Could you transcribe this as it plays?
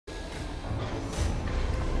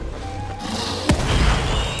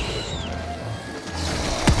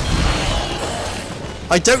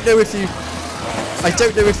I don't know if you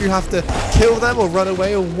have to kill them or run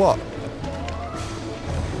away or what.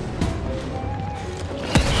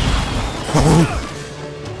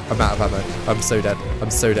 I'm out of ammo. I'm so dead.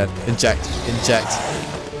 I'm so dead. Inject. Inject.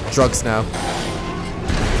 Drugs now.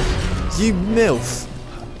 You MILF.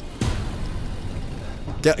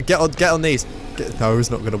 Get on these. No,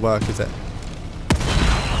 it's not going to work, is it?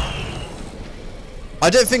 I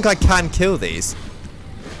don't think I can kill these.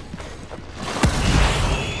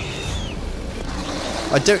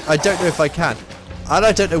 I don't know if I can. And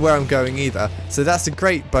I don't know where I'm going either. So that's a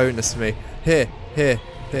great bonus for me. Here.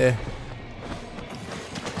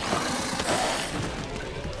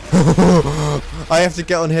 I have to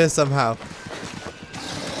get on here somehow.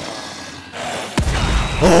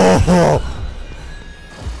 Oh!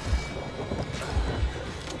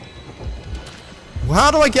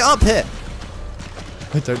 How do I get up here?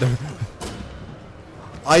 I don't know.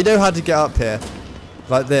 I know how to get up here.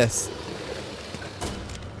 Like this.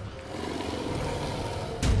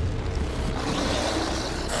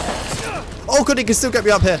 Oh god, he can still get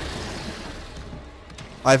me up here.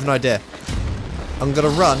 I have an idea. I'm gonna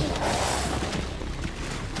run.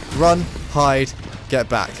 Run, hide, get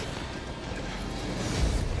back.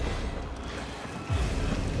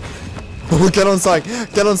 Get on sight.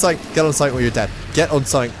 Get on sight. Get on sight or you're dead. Get on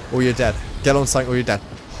sight or you're dead. Get on sight or you're dead.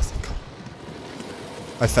 Oh, thank God.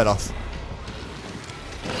 I fed off.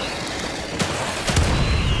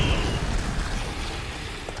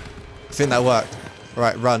 I think that worked.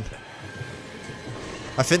 Right, run.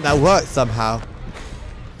 I think that worked somehow.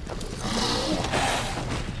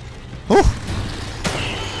 Oh!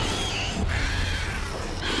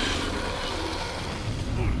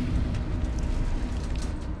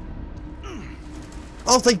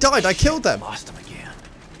 Oh, they died. I killed them. Lost them again.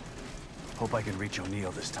 Hope I can reach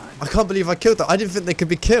O'Neill this time. I can't believe I killed them. I didn't think they could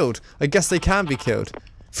be killed. I guess they can be killed.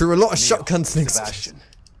 Through a lot of shotguns and Sebastian.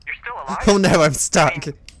 You're still alive? Oh no, I'm stuck.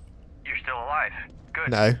 You're still alive.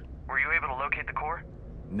 Good. No. Were you able to locate the core?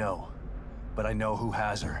 No, but I know who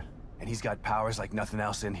has her, and he's got powers like nothing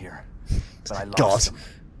else in here. But I God. lost him.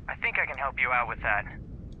 I think I can help you out with that.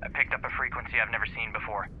 I picked up a frequency I've never seen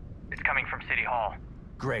before. It's coming from City Hall.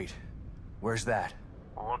 Great. Where's that?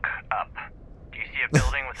 Look up. Do you see a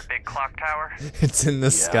building with a big clock tower? It's in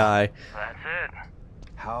the sky. That's it.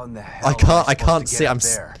 How in the hell? I can't see. I'm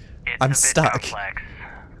It's I'm a bit stuck. complex.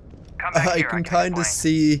 Come back I here, can kind of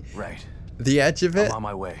explain. see Right. the edge of it, I'm on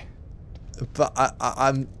my way. but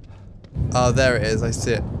I'm. Oh, there it is. I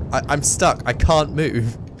see it. I'm stuck. I can't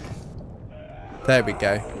move. There we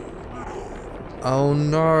go. Oh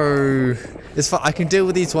no! It's fine. I can deal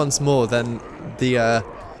with these ones more than the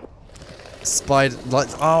spider. Like,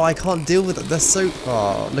 oh, I can't deal with it. They're so.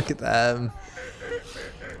 Oh, look at them.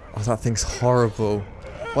 Oh, that thing's horrible.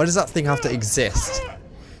 Why does that thing have to exist?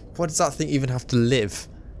 Why does that thing even have to live?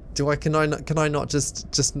 Can I not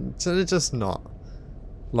just not?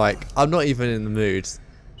 Like, I'm not even in the mood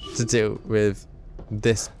to deal with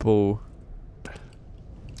this ball.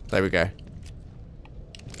 There we go.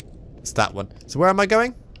 It's that one. So where am I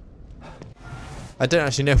going? I don't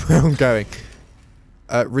actually know where I'm going.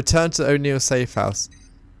 Return to O'Neill safe house.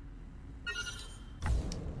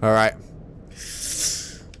 Alright.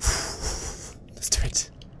 Let's do it.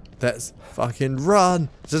 Let's fucking run.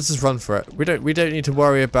 Let's just run for it. We don't need to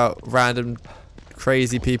worry about random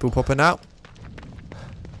crazy people popping out.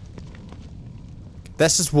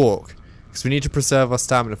 Let's just walk. Because we need to preserve our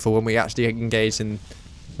stamina for when we actually engage in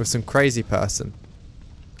with some crazy person.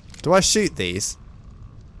 Do I shoot these?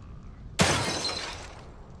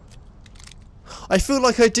 I feel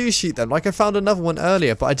like I do shoot them. Like I found another one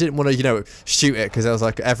earlier, but I didn't want to, you know, shoot it because there was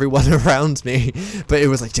like everyone around me. But it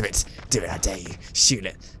was like, do it, I dare you, shoot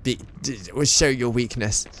it. Show your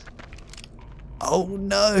weakness. Oh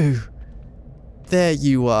no! There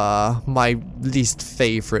you are, my least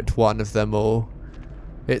favourite one of them all.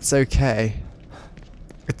 It's okay.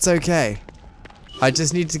 It's okay. I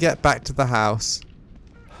just need to get back to the house.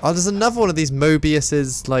 Oh, there's another one of these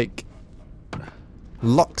Mobius's like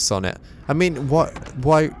locks on it. I mean, why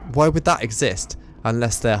would that exist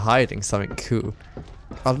unless they're hiding something cool?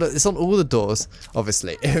 Oh, look, it's on all the doors,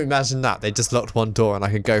 obviously. Imagine that they just locked one door and I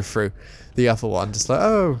could go through the other one, just like,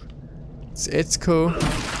 oh, it's cool.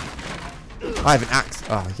 I have an axe.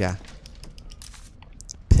 Oh yeah.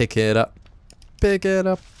 Pick it up. Pick it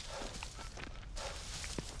up.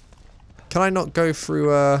 Can I not go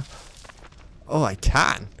through? Oh, I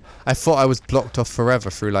can. I thought I was blocked off forever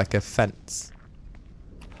through like a fence.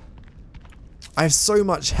 I have so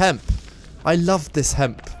much hemp. I love this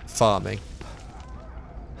hemp farming.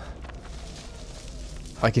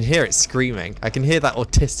 I can hear it screaming. I can hear that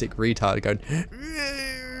autistic retard going.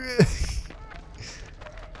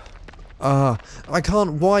 I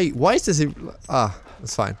can't. Why is this?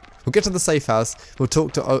 That's fine. We'll get to the safe house. We'll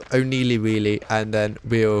talk to O'Neilly Wheelie, and then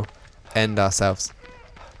we'll end ourselves.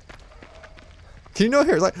 Can you not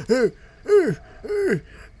hear it? It's like.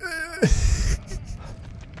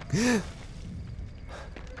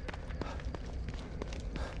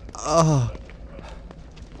 Oh.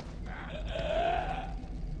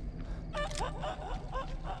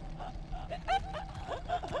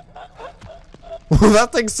 Well,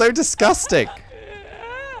 that thing's so disgusting.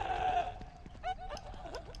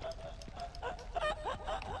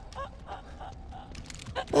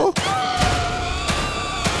 Oh.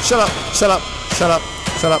 Shut up, shut up, shut up,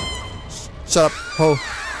 shut up, shut up. Oh.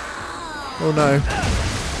 Oh no.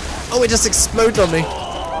 Oh, it just exploded on me.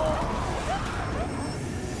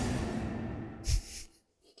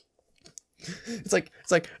 It's like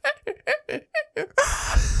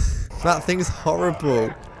that thing's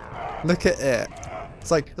horrible. Look at it. It's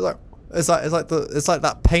like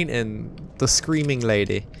that painting, the screaming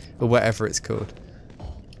lady or whatever it's called.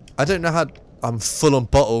 I don't know how. I'm full on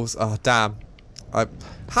bottles. Oh damn. How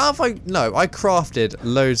have I? No, I crafted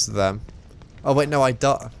loads of them. Oh wait, no, I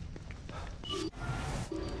don't.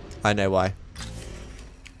 I know why.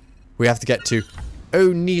 We have to get to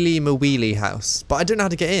O'Neilly Mawheely house, but I don't know how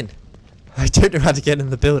to get in. I don't know how to get in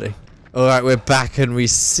the building. Alright, we're back and we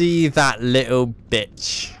see that little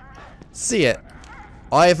bitch. See it.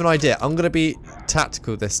 I have an idea. I'm going to be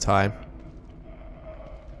tactical this time.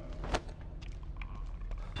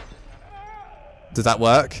 Did that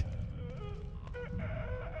work?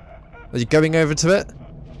 Are you going over to it?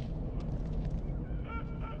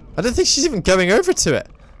 I don't think she's even going over to it.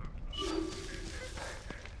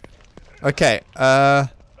 Okay, I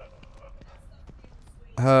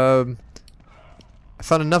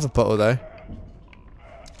found another bottle though.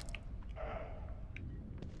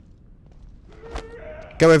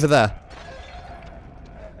 Go over there.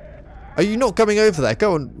 Are you not going over there?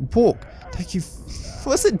 Go on, walk. Take you.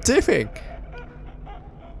 What's it doing?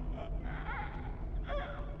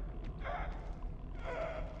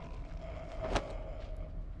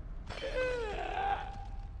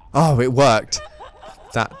 Oh, it worked.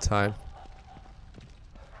 That time.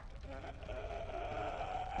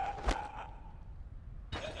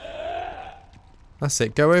 That's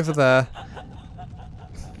it. Go over there.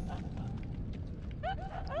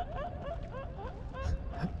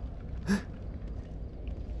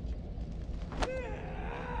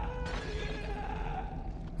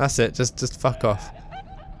 That's it. Just fuck off.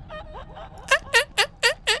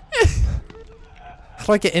 How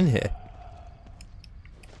do I get in here?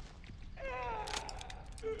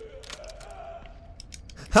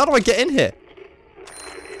 How do I get in here?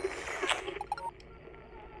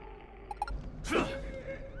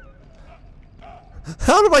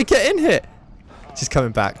 How do I get in here? She's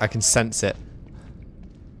coming back. I can sense it.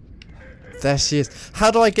 There she is. How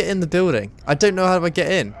do I get in the building? I don't know how do I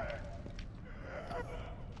get in.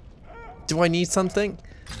 Do I need something?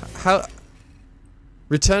 How?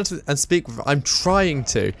 Return to and speak with her. I'm trying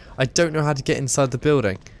to. I don't know how to get inside the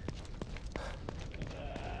building.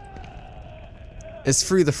 It's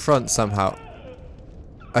through the front somehow.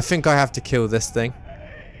 I think I have to kill this thing.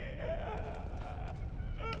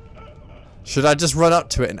 Should I just run up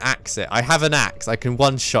to it and axe it? I have an axe. I can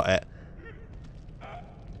one-shot it.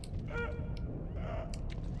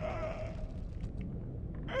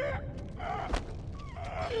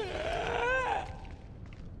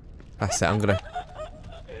 That's it. I'm gonna...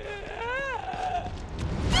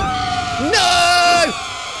 No!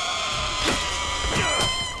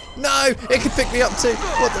 No! It can pick me up too.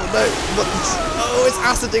 What the... No. What the, oh, it's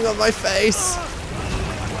aciding on my face.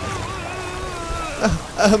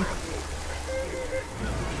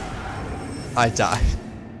 I died.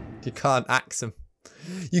 You can't axe him.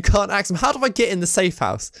 You can't axe him. How do I get in the safe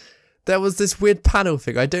house? There was this weird panel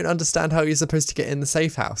thing. I don't understand how you're supposed to get in the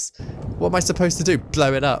safe house. What am I supposed to do?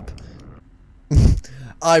 Blow it up?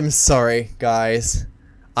 I'm sorry, guys.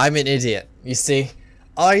 I'm an idiot. You see,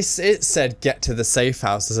 it said get to the safe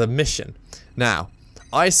house as a mission. Now,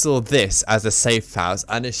 I saw this as a safe house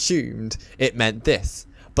and assumed it meant this.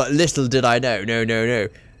 But little did I know, no.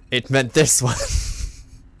 It meant this one.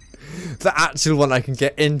 The actual one I can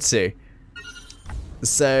get into.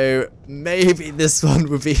 So maybe this one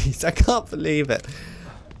would be. I can't believe it.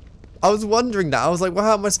 I was wondering that. I was like, well,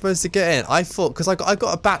 how am I supposed to get in? I thought, because I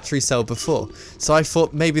got a battery cell before, so I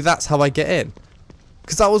thought maybe that's how I get in.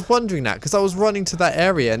 Because I was wondering that, because I was running to that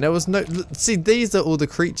area and there was no. See, these are all the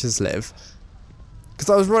creatures live. Because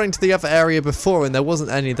I was running to the other area before and there wasn't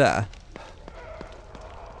any there.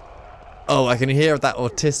 Oh, I can hear that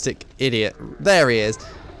autistic idiot. There he is.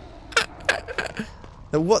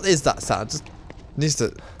 Now, what is that sound? Just needs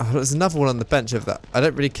to. Oh, there's another one on the bench of that. I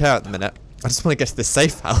don't really care at the minute. I just want to get to the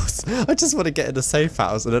safe house. I just want to get in the safe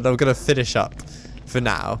house, and then I'm gonna finish up for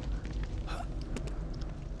now.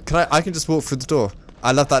 Can I can just walk through the door.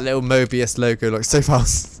 I love that little Mobius logo, like safe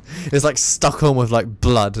house. It's like stuck on with like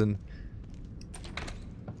blood and.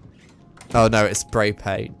 Oh no, it's spray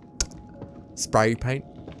paint. Spray paint.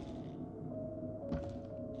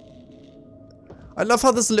 I love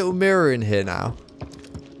how there's a little mirror in here now.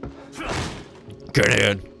 Get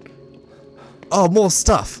in. Oh, more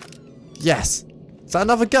stuff. Yes. Is that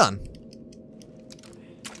another gun?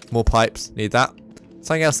 More pipes. Need that.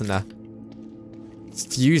 Something else in there.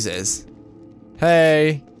 Fuses.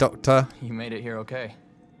 Hey, doctor. You made it here okay.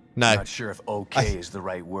 No. I'm not sure if okay is the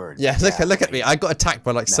right word. Yeah, look at me. I got attacked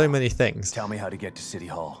by like so many things. Tell me how to get to City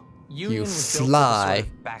Hall. Union was built as a sort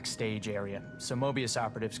of backstage area, so Mobius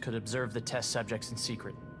operatives could observe the test subjects in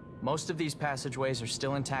secret. Most of these passageways are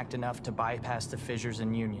still intact enough to bypass the fissures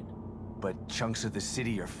in Union. But chunks of the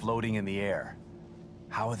city are floating in the air.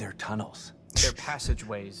 How are there tunnels? They're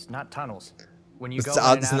passageways, not tunnels. When you go Isn't in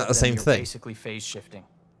and that out the of them, same you're thing? basically phase shifting.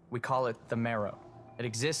 We call it the marrow. It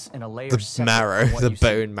exists in a layer The marrow, the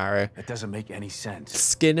bone marrow. That doesn't make any sense.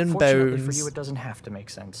 Skin and Fortunately bones. for you, it doesn't have to make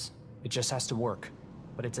sense. It just has to work.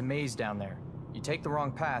 But it's a maze down there. You take the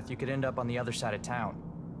wrong path, you could end up on the other side of town.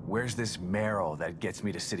 Where's this marrow that gets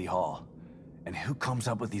me to City Hall? And who comes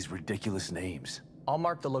up with these ridiculous names? I'll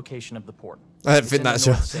mark the location of the port. I don't It's think in the that's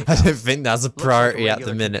north safe I house. don't think that's a Looks like priority at the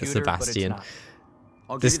regular minute, computer, but it's Sebastian. not.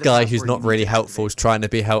 I'll give This you the guy who's password not you really need to helpful is activate. trying to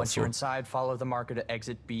be Once helpful. you're inside, follow the marker to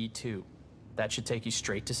exit B2. That should take you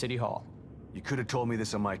straight to City Hall. You could have told me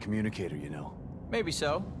this on my communicator, you know. Maybe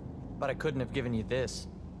so, but I couldn't have given you this.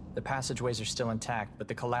 The passageways are still intact, but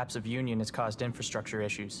the collapse of Union has caused infrastructure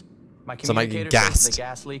issues. My So I'm communicator getting says gassed. the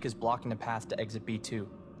gas leak is blocking the path to exit B2.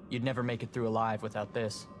 You'd never make it through alive without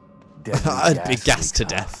this. I'd be gassed to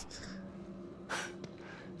death.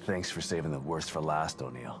 Thanks for saving the worst for last,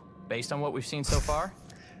 O'Neill. Based on what we've seen so far,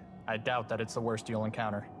 I doubt that it's the worst you'll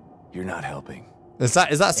encounter. You're not helping. Is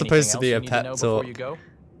that supposed to be a Anything else pet you need to know talk? before you go?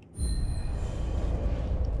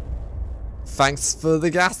 Thanks for the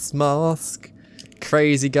gas mask.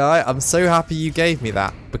 Crazy guy. I'm so happy you gave me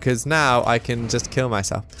that because now I can just kill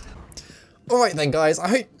myself. Alright then guys, I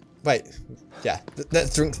hope... Wait. Yeah.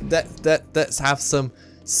 Let's drink... Let's have some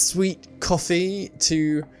sweet coffee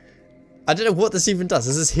to... I don't know what this even does.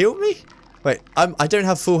 Does this heal me? Wait. I don't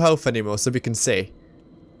have full health anymore so we can see.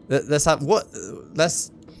 Let's have... What?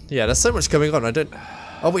 Let's... Yeah, there's so much going on. I don't...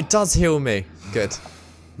 Oh, it does heal me. Good.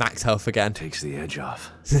 Max health again. Takes the edge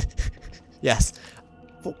off. Yes.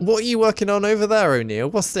 What are you working on over there, O'Neill?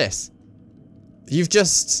 What's this? You've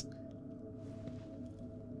just...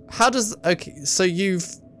 How does... Okay, so you've...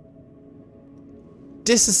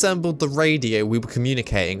 disassembled the radio we were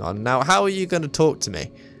communicating on. Now, how are you going to talk to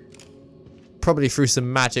me? Probably through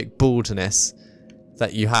some magic baldness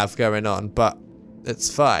that you have going on, but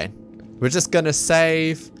it's fine. We're just going to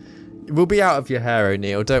save... We'll be out of your hair,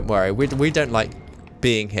 O'Neill. Don't worry. We don't like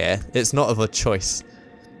being here. It's not of a choice.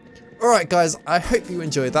 Alright guys, I hope you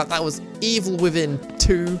enjoyed that. That was Evil Within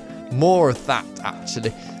 2. More of that,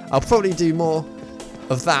 actually. I'll probably do more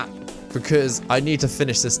of that because I need to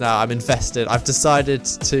finish this now. I'm invested. I've decided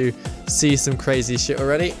to see some crazy shit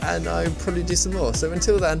already and I'll probably do some more. So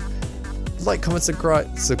until then, like, comment,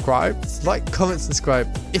 subscribe. Like, comment, subscribe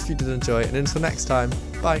if you did enjoy it. And until next time,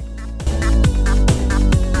 bye.